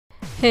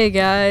Hey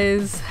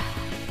guys,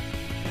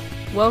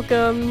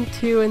 welcome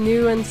to a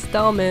new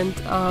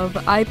installment of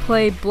I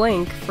Play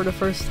Blank for the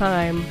first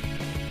time,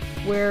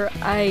 where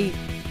I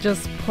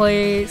just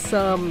play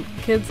some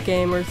kids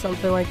game or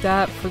something like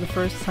that for the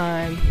first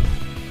time.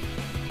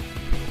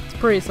 It's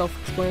pretty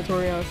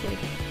self-explanatory, honestly.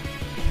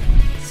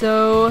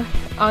 So,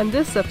 on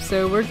this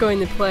episode, we're going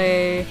to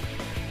play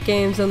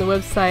games on the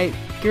website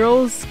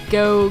Girls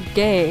Go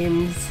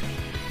Games,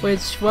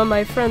 which one of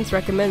my friends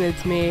recommended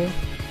to me.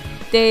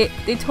 They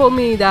told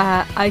me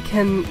that I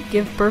can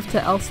give birth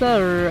to Elsa,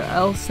 or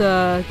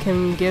Elsa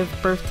can give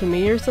birth to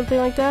me, or something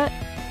like that.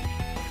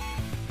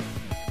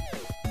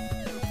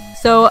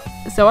 So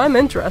I'm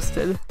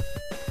interested.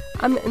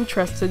 I'm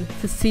interested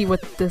to see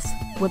what this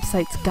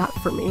website's got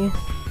for me.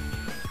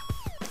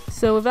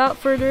 So without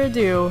further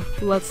ado,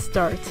 let's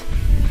start.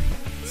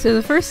 So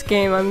the first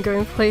game I'm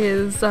going to play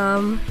is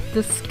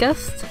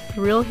Disgust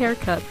Real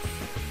Haircuts.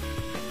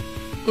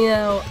 You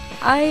know,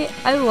 I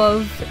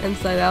love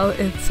Inside Out.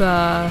 It's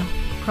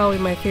probably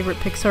my favorite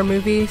Pixar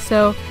movie,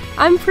 so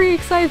I'm pretty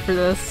excited for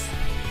this.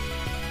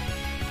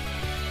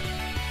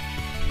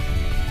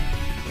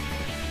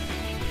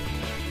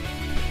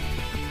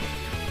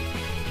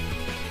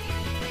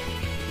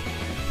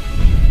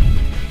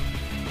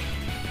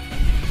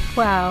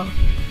 Wow.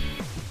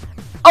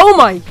 Oh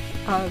my!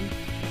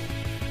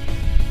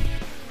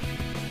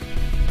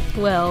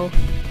 Well,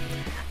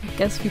 I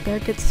guess we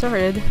better get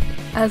started.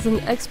 As an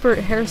expert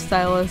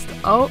hairstylist,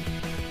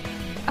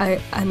 I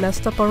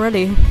messed up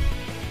already.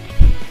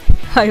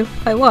 I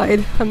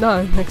lied. I'm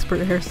not an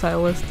expert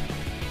hairstylist.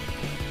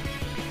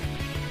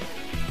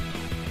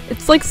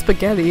 It's like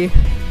spaghetti.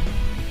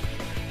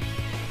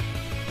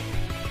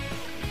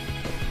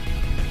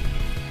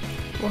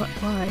 What?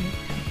 Why?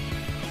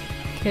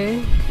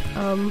 Okay.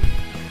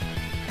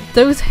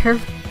 Those hair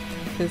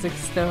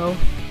physics though.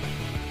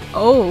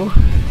 Oh.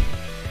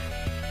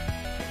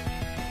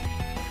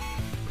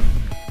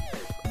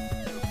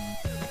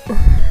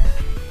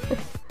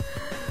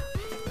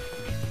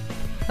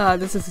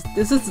 This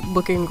is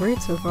looking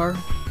great so far.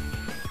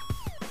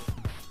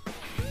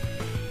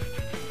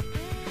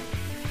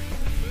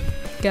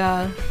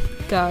 Gotta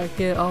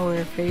get it all in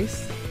her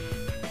face.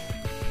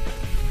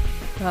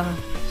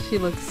 She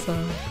looks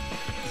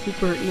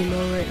super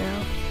emo right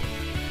now.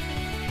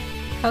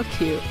 How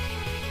cute.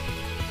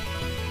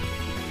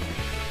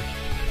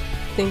 I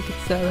think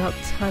it's about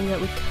time that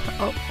we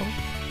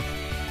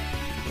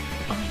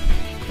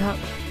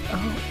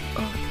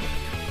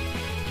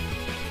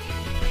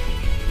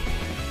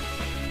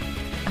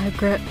I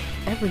regret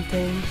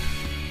everything.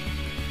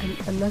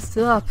 I messed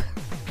it up.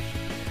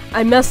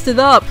 I messed it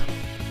up!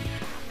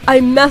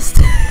 I messed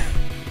it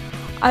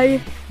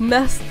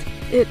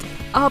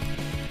up!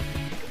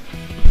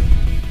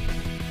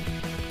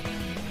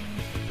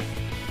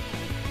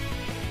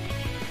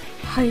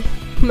 I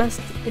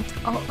messed it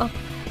all up.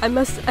 I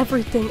messed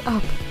everything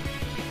up.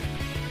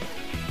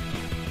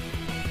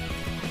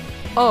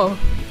 Oh,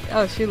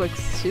 she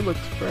looks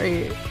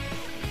great.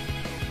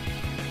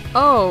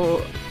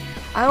 Oh,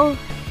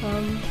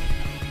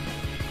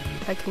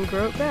 I can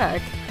grow it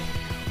back.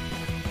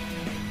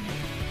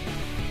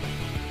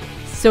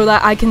 So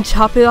that I can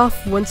chop it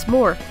off once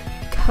more.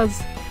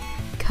 Cause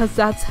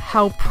that's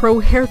how pro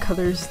hair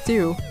cutters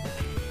do.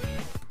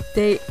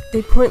 They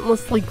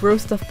pointlessly grow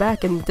stuff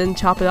back and then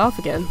chop it off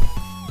again.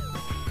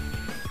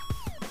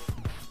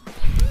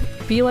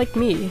 Be like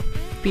me.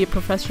 Be a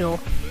professional.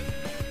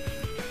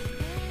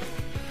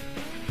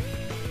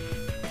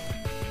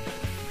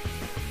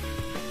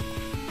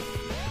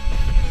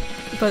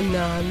 But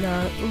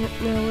no,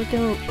 we're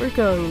going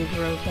to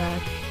grow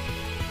back.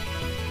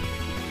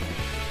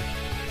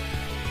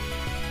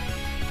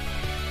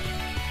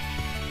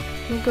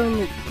 We're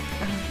going to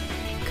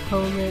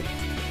comb it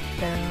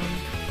down.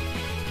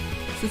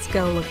 This is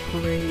gonna look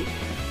great.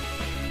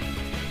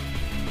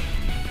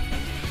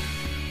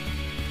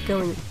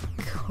 Going to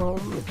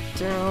comb it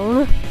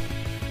down.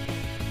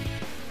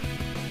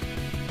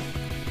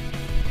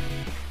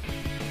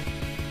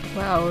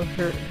 Wow,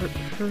 her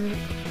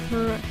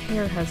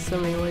hair has so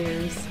many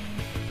layers,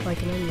 like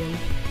an onion.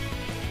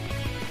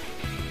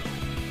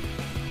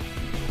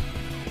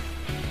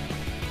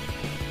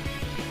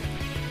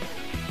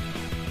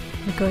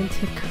 We're going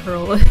to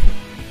curl it.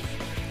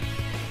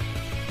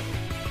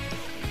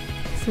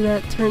 So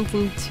that turns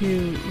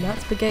into, not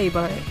spaghetti,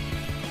 but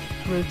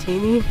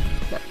rotini?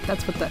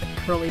 That's what that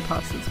curly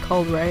pasta is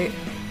called, right?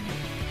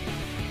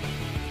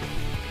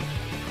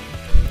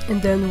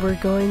 And then we're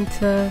going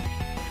to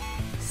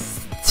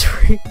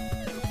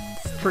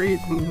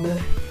straighten.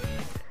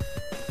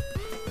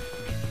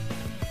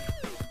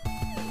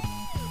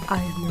 I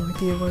have no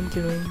idea what I'm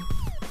doing.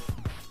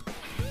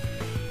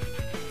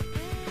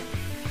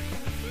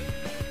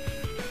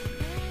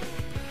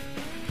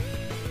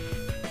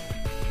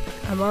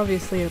 I'm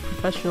obviously a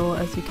professional,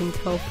 as you can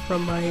tell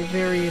from my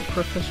very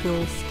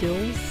professional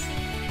skills.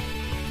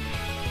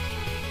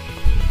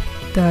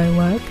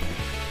 Dialect.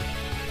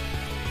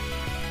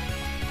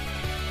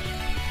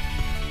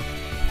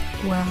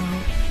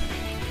 Wow.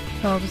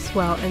 Oh, just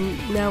wow.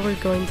 And now we're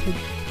going to...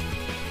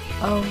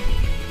 Oh.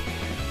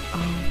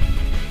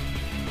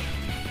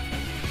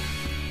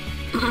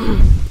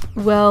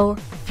 Well,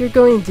 if you're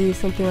going to do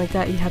something like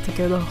that, you have to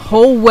go the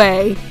whole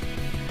way.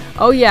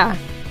 Oh yeah.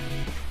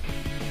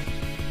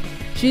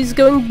 She's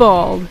going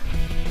bald.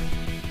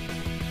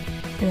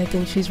 And I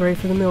think she's ready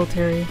for the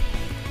military.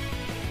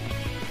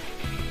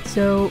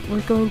 So,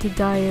 we're going to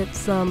dye it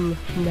some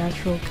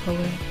natural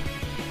color.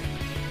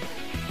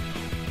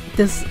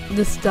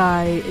 This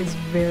dye is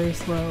very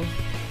slow.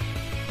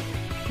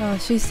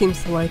 She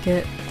seems to like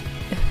it.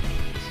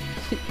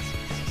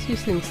 she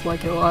seems to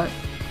like it a lot.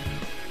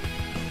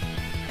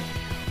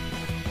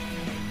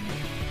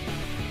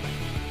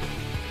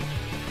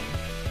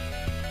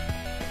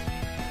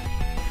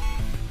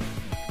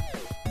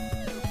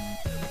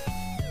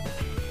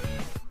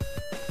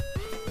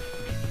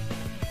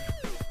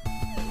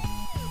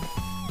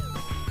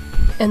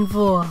 And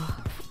voila.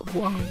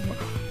 Voila.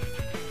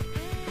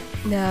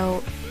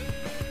 Now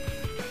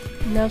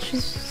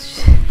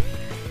she's...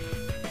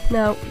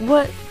 Now,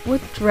 what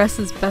dress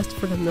is best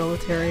for the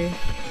military?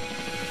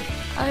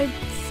 I'd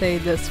say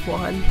this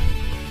one.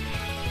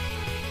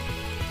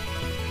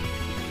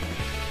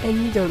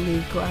 And you don't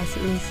need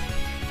glasses.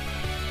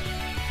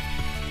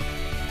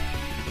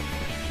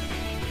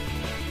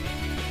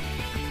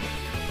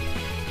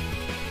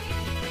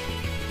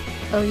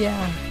 Oh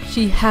yeah,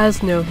 she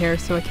has no hair,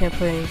 so I can't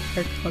put any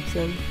hair clips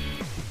in.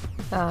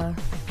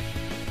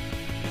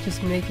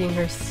 Just making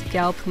her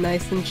scalp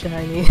nice and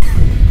shiny.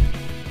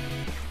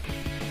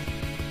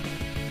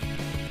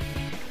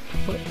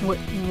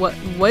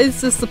 What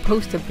is this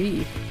supposed to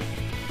be?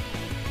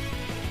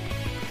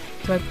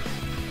 Do I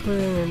put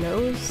it in her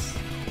nose?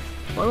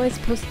 What am I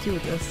supposed to do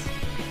with this?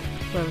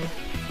 Whatever.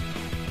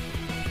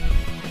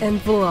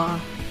 And voila.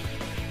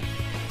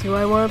 Do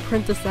I want to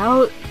print this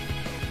out?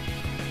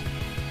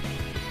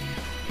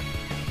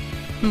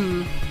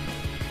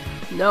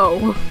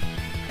 No.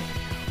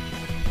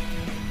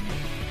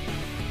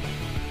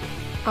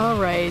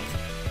 Alright,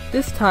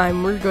 this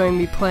time we're going to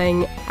be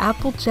playing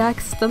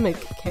Applejack Stomach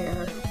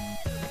Care.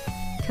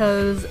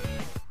 Because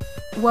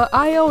what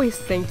I always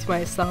think to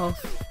myself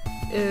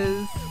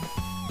is,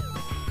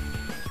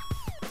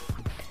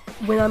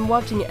 when I'm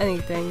watching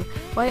anything,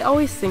 what I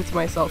always think to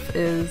myself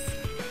is,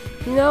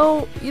 you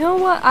know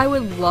what I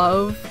would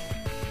love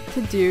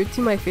to do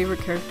to my favorite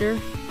character?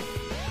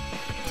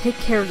 Take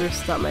care of their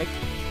stomach.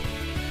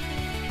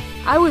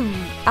 I would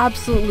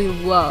absolutely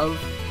love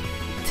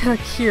to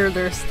cure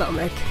their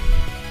stomach.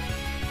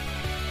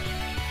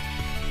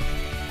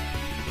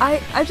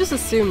 I just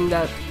assume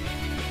that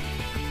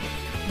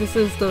this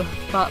is the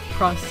thought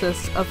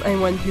process of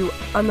anyone who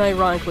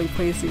unironically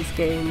plays these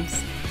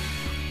games.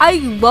 I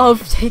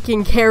love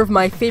taking care of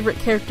my favorite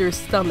character's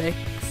stomachs.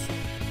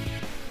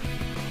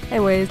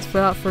 Anyways,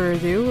 without further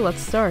ado,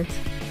 let's start.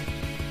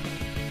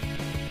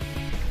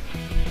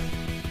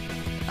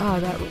 Ah,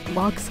 that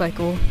log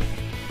cycle.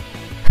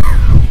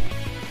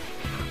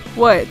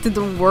 What? Did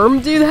the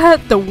worm do that?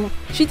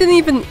 She didn't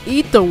even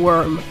eat the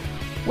worm.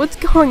 What's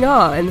going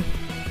on?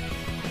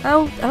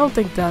 I don't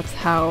think that's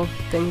how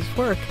things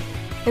work.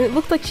 And it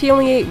looked like she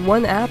only ate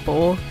one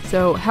apple.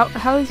 So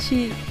how did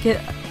she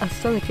get a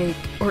stomachache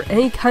or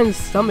any kind of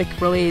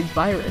stomach-related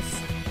virus?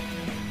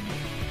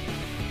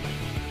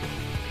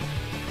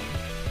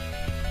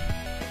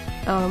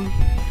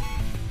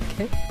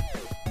 Okay.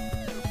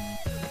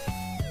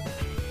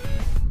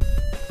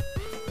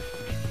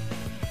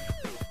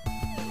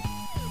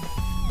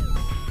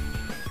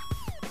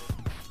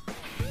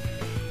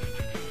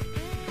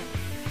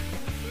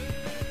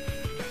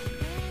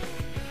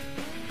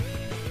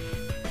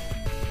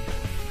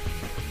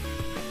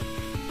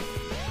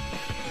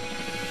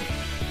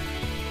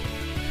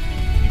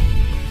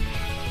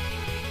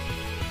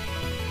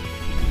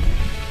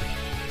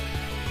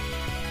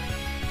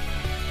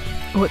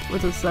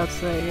 What does that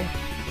say?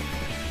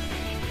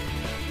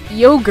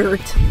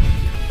 Yogurt.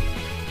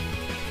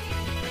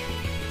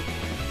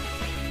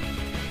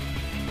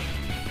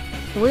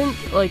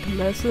 Wouldn't like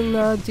medicine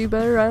do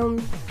better? I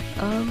don't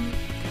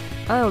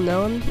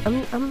know.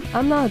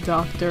 I'm not a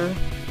doctor.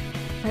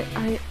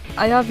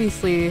 I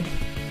obviously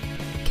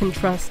can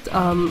trust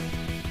a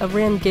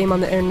random game on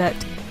the internet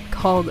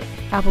called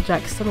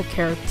Applejack Stomach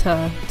Care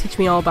to teach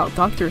me all about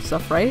doctor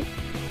stuff, right?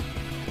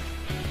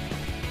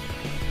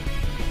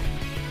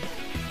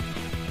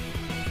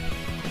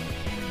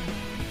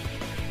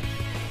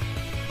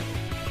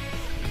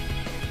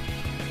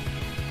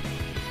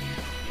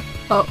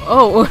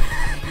 Oh.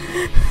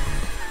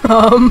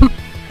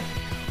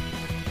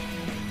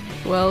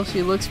 Well,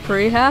 she looks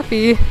pretty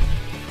happy.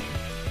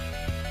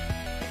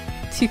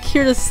 To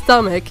cure the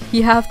stomach,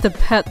 you have to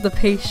pet the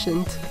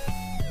patient.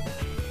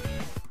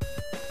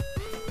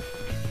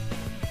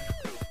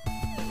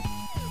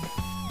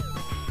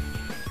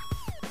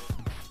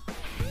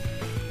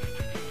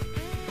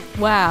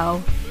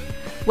 Wow.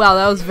 Wow,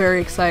 that was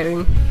very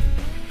exciting.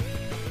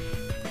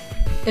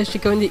 Is she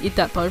going to eat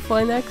that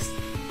butterfly next?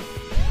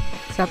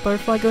 Is that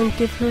butterfly going to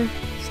give her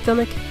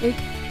stomach ache?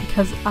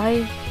 Because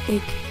I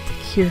ache to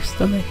cure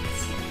stomachs.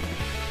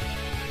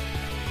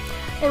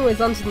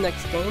 Anyways, on to the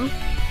next game.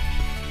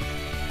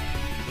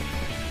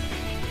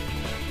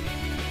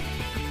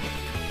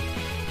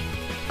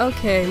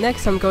 Okay,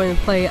 next I'm going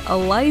to play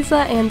Eliza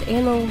and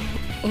Anila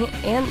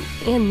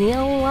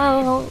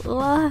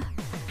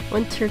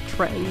Winter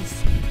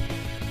Trends.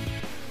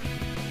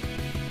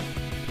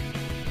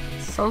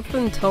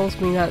 Something tells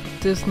me that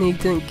Disney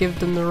didn't give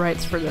them the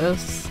rights for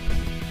this.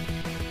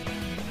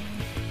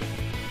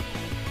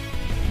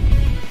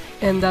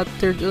 And that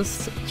they're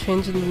just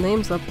changing the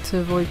names up to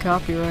avoid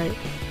copyright.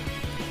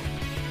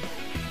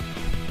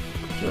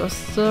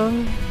 Just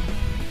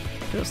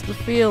a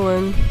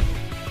feeling.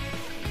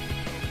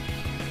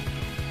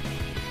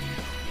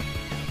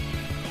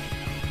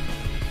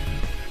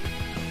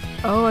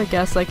 Oh, I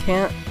guess I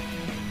can't.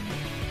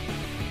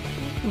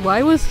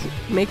 Why was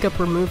makeup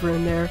remover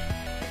in there?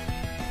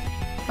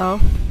 Oh,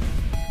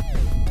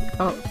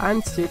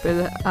 I'm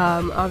stupid.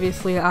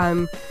 Obviously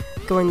I'm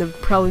going to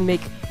probably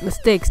make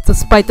mistakes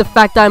despite the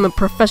fact that I'm a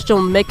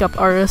professional makeup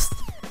artist.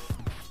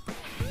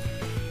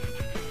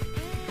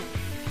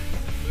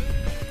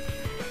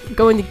 I'm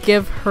going to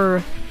give her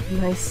a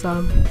nice,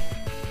 oh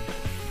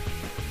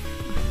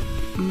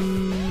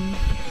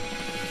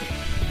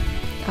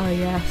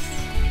yes.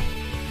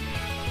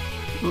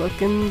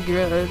 Looking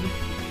good.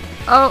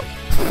 Oh!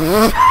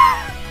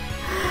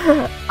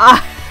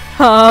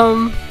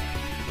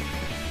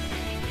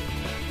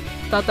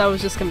 Thought that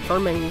was just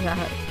confirming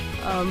that.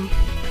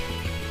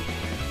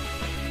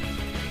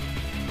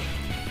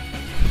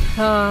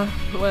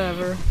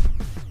 Whatever.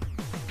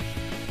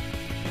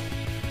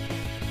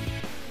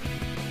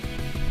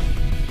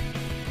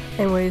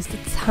 Anyways,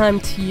 it's time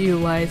to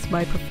utilize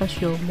my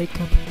professional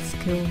makeup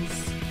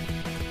skills.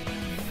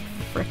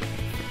 Frick.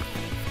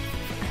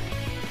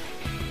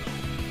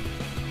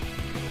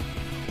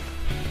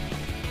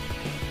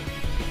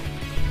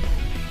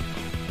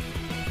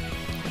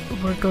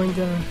 We're going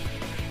to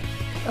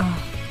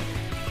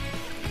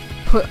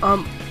put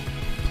on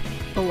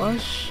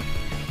blush.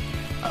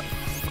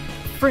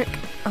 Frick.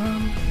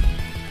 I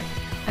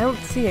don't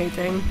see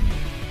anything.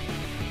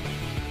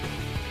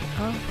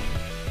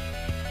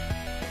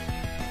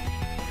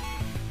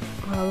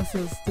 Wow,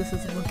 this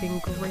is looking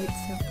great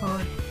so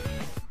far.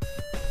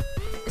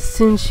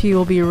 Soon she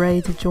will be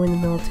ready to join the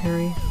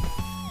military.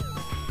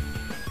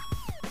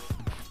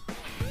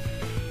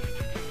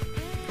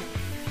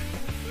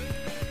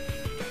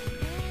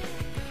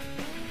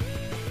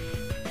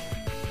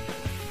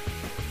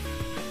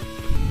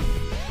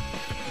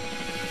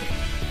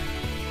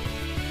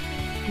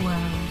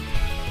 Wow.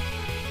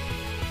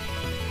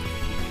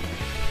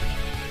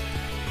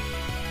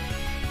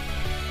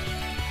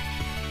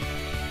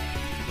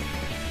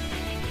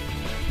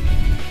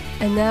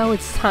 And now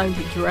it's time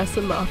to dress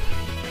him up.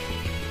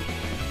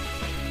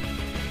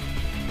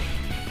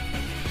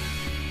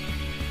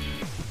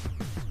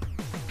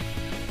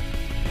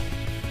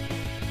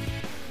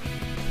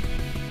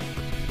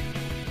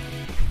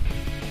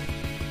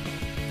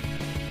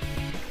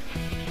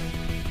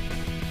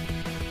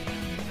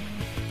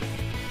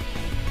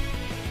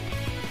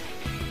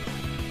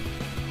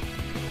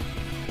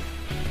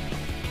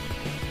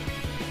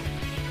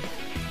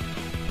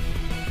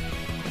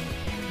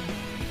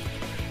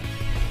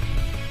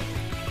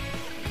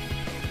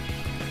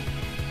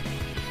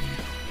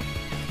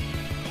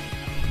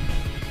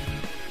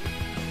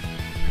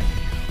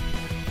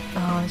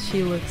 Oh,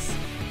 she looks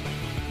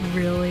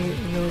really,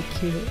 really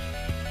cute.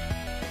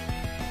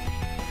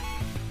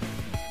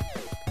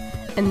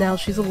 And now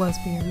she's a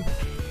lesbian.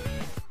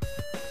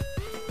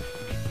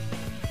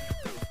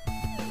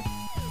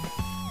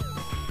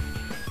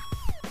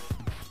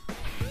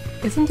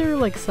 Isn't there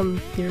like some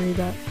theory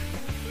that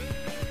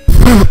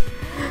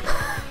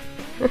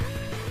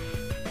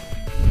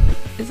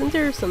Isn't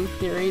there some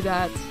theory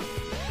that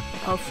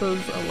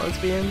Elsa's a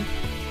lesbian?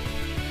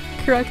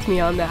 Correct me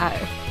on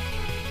that.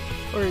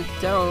 Or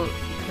don't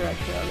correct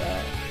me on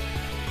that,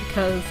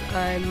 because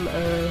I'm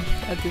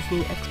a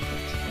Disney expert.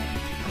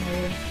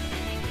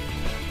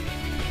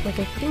 I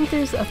think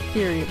there's a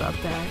theory about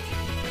that,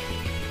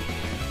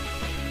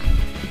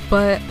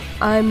 but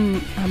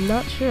I'm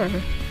not sure.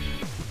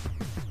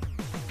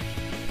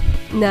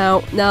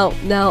 Now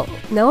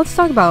let's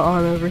talk about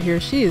Anna over here.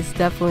 She is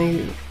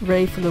definitely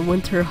ready for the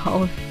winter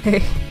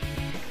holiday.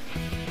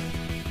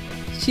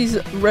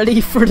 She's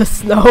ready for the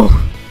snow.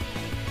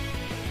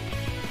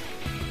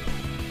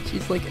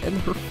 She's like in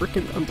her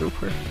freaking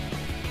underwear.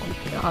 Oh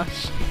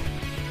gosh.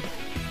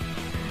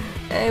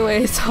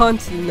 Anyways, on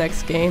to the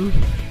next game.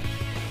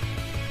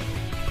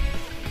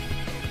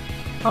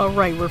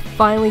 Alright, we're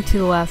finally to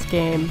the last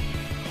game.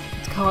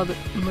 It's called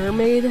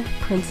Mermaid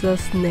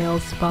Princess Nail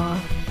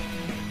Spa.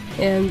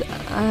 And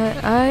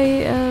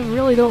I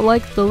really don't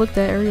like the look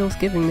that Ariel's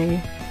giving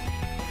me.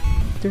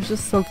 There's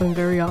just something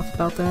very off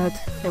about that.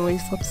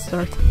 Anyways, let's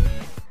start.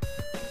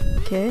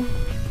 Okay,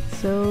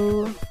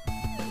 so...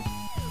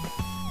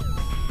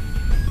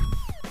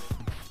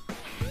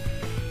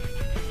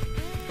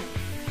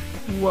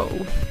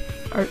 Whoa.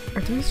 Are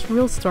these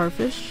real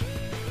starfish?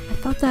 I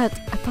thought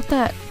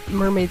that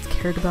mermaids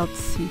cared about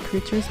sea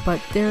creatures,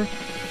 but they're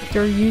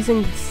they're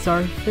using the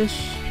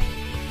starfish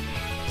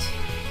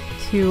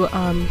to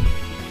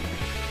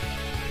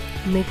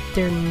make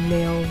their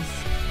nails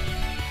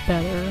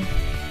better.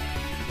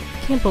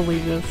 Can't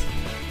believe this.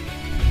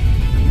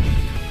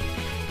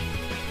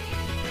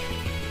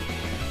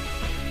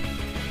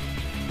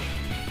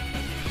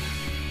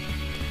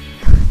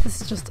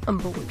 This is just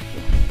unbelievable.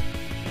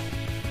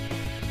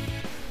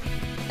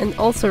 And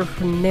also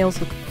her nails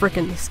look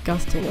frickin'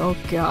 disgusting. Oh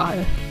god.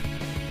 I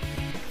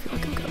feel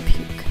like I'm gonna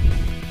puke.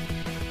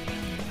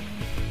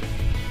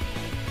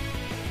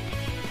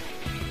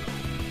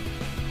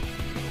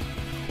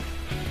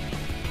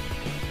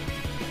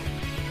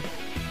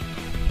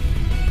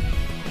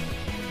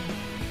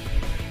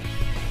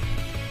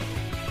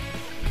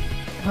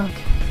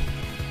 Okay.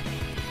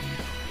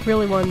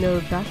 Really want to know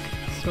the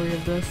backstory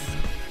of this.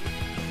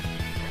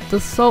 The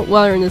salt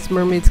water in this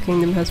mermaid's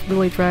kingdom has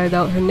really dried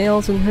out her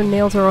nails, and her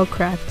nails are all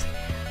cracked.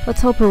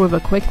 Let's help her with a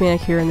quick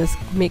manicure in this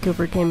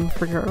makeover game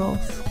for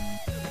girls.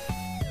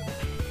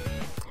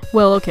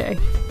 Well, okay.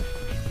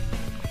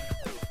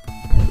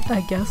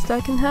 I guess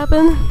that can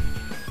happen?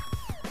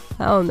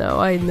 I don't know,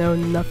 I know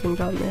nothing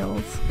about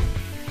nails.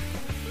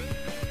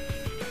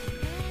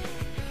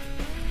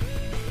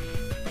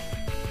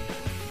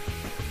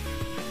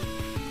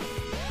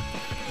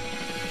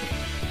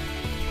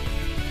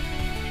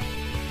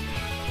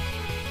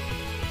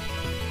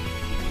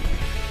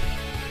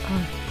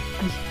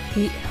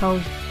 I hate how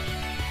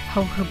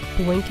her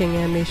blinking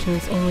animation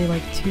is only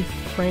like 2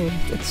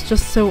 frames. It's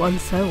just so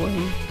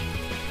unsettling.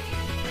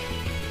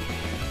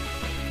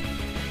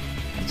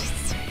 I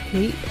just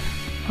hate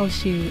how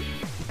she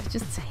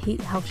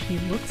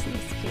looks in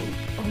this game.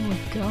 Oh my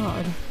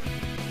god.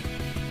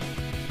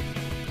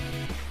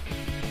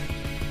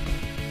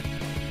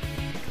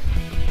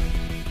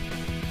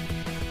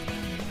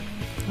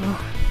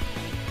 Ugh.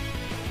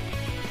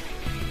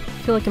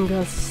 I feel like I'm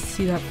gonna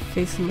see that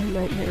face in my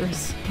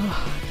nightmares.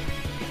 Ugh.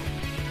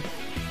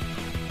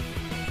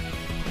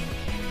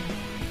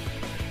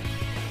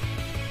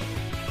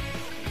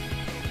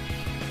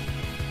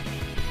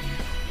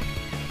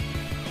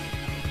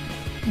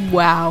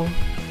 Wow.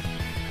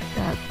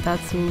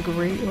 That's some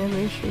great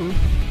animation.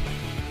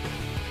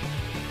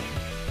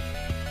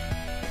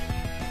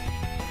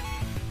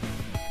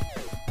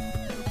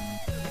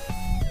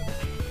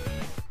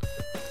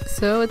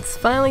 So it's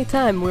finally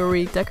time where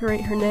we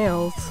decorate her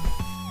nails.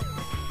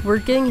 We're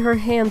getting her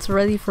hands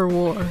ready for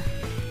war.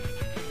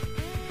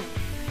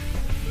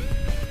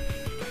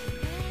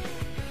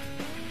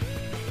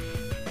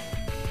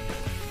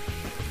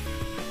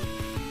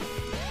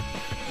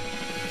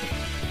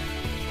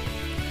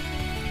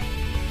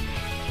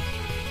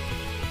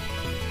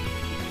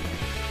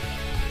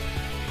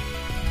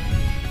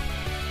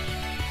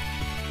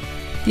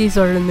 These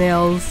are the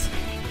nails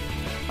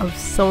of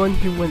someone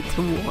who went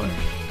to war.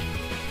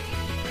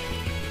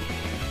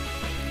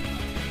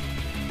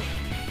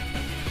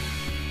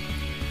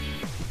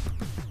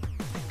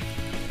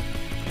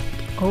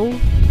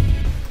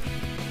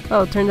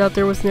 Oh, it turned out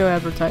there was no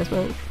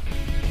advertisement.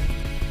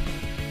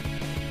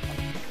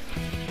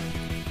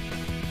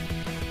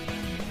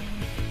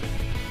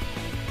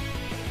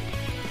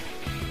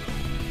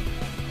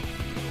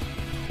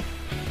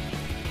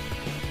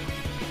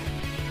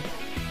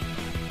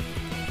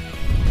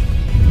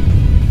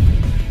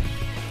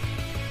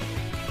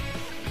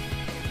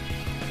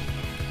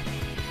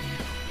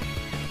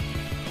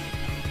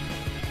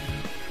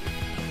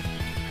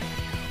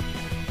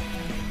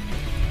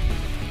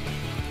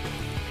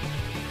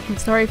 I'm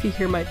sorry if you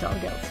hear my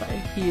dog outside.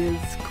 He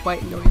is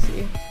quite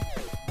noisy.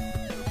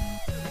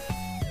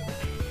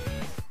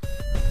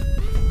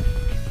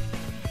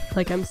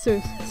 Like, I'm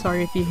so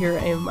sorry if you hear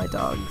any of my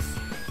dogs.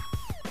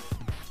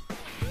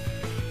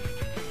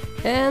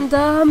 And,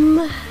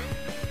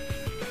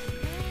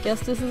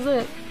 guess this is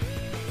it.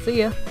 See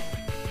ya.